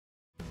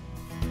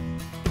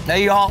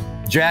Hey y'all,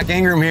 Jack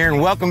Ingram here,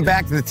 and welcome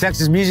back to the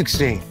Texas music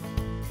scene.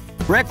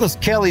 Reckless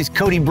Kelly's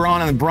Cody, Braun,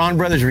 and the Braun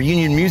Brothers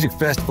Reunion Music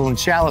Festival in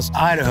Challis,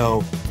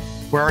 Idaho,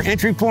 were our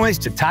entry points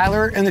to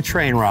Tylor and the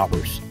Train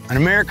Robbers, an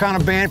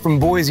Americana band from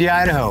Boise,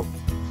 Idaho.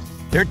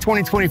 Their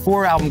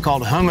 2024 album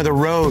called Hum of the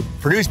Road,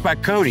 produced by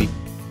Cody,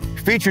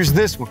 features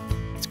this one.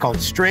 It's called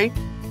Straight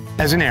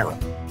as an Arrow.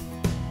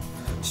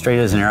 Straight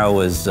as an Arrow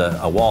was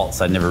a waltz.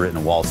 I'd never written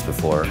a waltz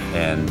before,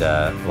 and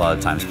a lot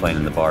of times playing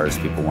in the bars,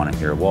 people want to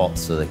hear a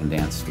waltz so they can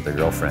dance with their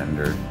girlfriend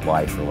or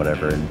wife or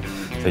whatever, and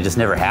so I just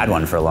never had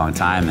one for a long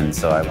time, and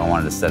so I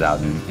wanted to set out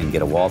and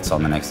get a waltz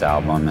on the next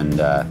album, and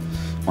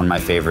one of my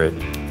favorite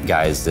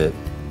guys that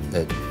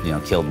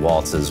killed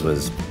waltzes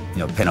was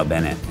Pino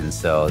Bennett, and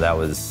so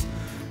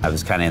I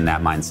was kind of in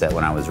that mindset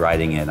when I was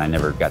writing it. I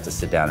never got to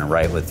sit down and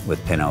write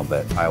with Pino,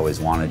 but I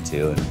always wanted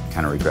to, and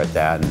kind of regret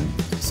that.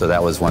 And so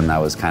that was when I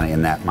was kind of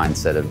in that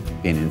mindset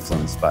of being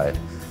influenced by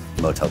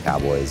Motel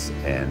Cowboys.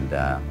 And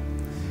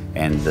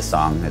the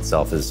song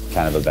itself is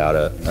kind of about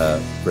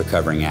a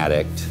recovering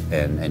addict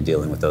and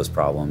dealing with those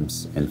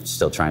problems and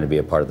still trying to be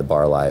a part of the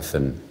bar life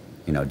and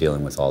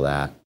dealing with all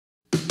that.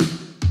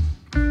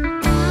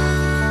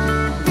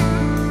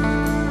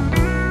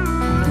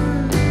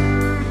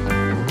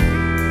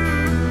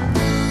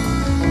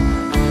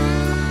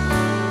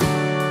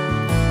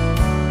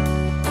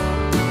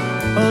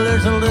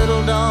 There's a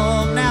little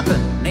dog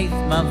napping neath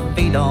my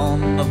feet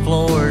on the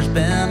floor. There's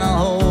been a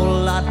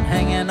whole lot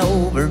hanging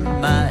over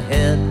my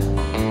head.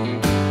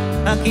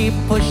 I keep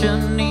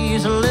pushing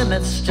these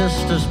limits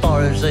just as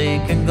far as they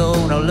can go.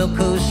 Now look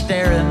who's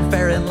staring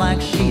like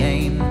she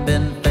ain't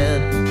been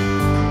fed.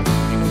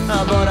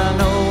 But I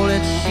know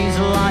that she's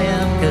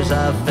lying, 'cause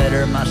I fed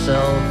her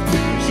myself.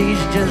 She's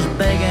just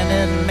begging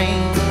at me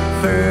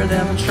for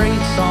them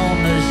treats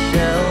on the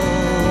shelf.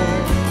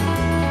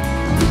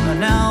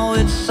 Now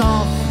it's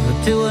off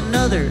to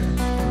another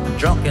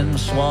drunken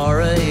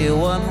soiree,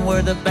 one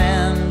where the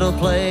band will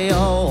play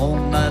all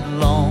night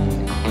long.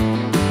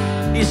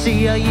 You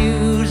see, I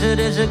use it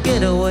as a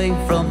getaway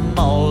from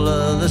all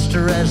of the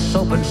stress,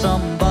 hoping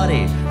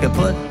somebody could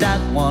put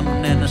that one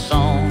in a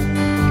song.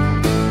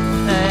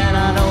 And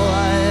I know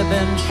I've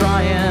been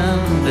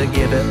trying to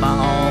give it my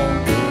all,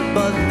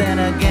 but then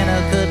again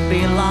I could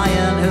be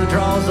lying. Who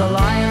draws the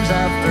lines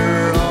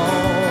after all?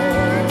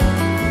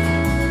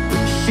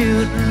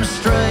 Shooting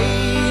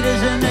straight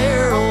as an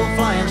arrow,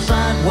 flying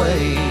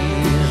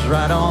sideways,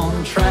 right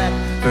on track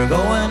for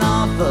going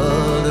off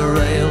of the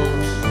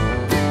rails.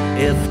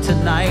 If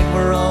tonight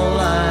were all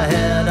I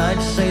had,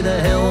 I'd say the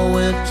hell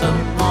with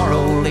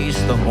tomorrow. At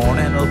least the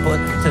morning will put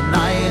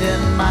tonight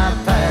in my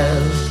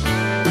past.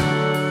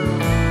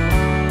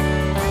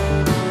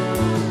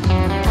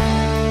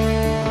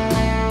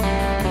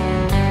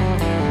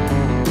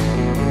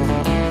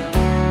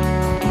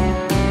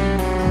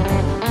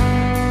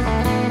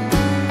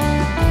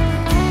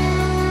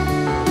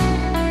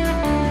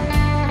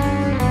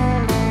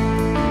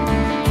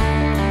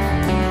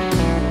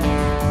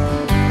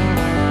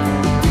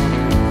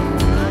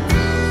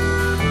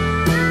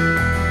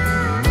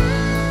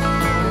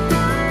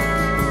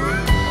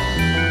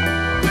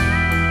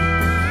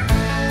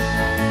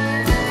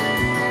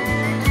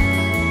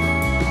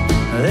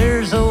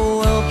 There's a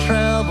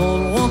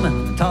well-traveled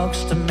woman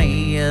talks to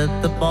me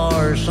at the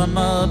bar. Some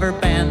of her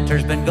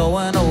banter's been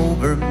going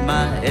over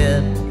my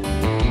head.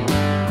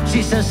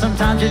 She says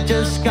sometimes you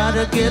just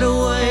gotta get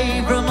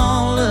away from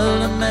all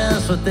of the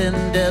mess with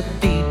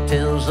in-depth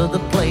details of the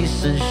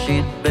places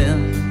she'd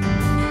been.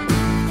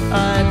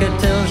 I could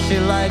tell she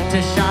liked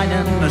to shine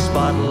in the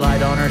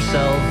spotlight on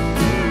herself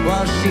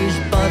while she's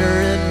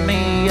buttering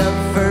me up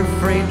for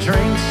free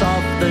drinks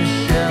off the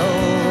shelf.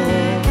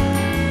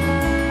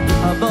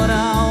 But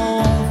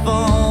I won't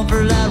fall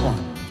for that one,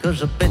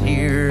 'cause I've been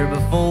here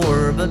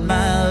before, but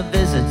my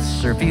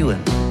visits are few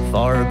and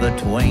far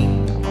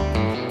between.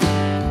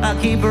 I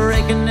keep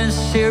breaking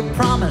this here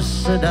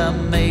promise that I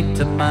made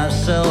to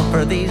myself,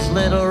 for these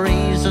little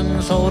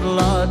reasons hold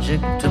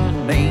logic to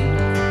me.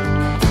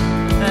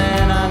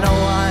 And I know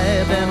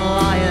I've been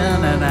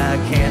lying and I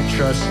can't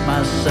trust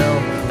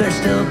myself. There's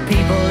still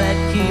people that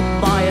keep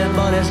buying,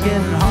 but it's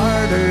getting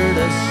harder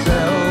to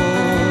sell.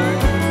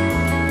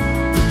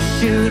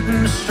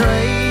 Shooting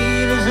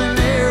straight as an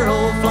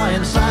arrow,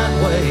 flying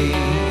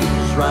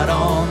sideways, right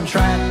on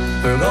track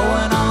for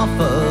going off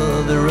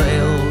of the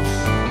rails.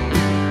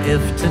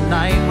 If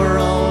tonight were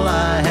all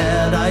I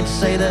had, I'd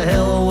say the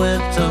hell with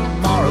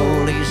tomorrow.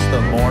 At least the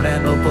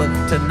morning will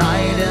put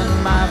tonight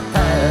in my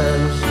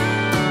past.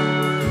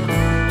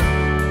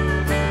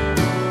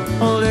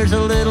 Oh, there's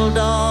a little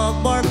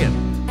dog barking,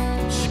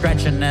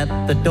 scratching at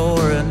the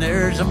door, and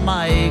there's a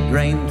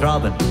migraine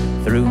throbbing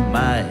through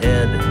my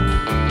head.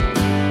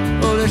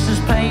 Oh, this is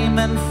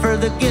payment for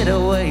the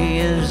getaway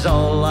is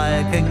all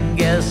I can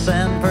guess,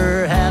 and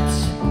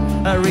perhaps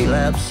I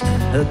relapsed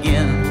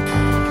again.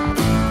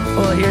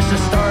 Well, here's to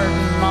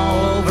starting all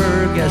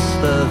over, guess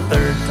the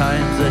third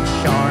time's the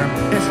charm.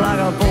 It's like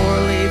a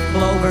four-leaf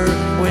clover,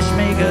 wish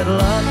me good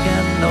luck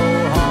and no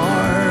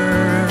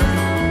harm.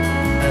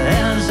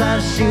 As I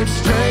shoot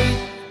straight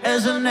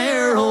as an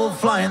arrow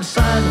flying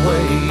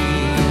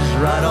sideways,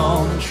 right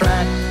on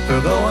track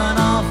for going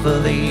off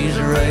of these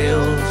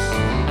rails.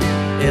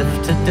 If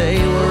today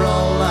were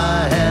all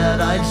I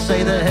had, I'd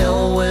say the hell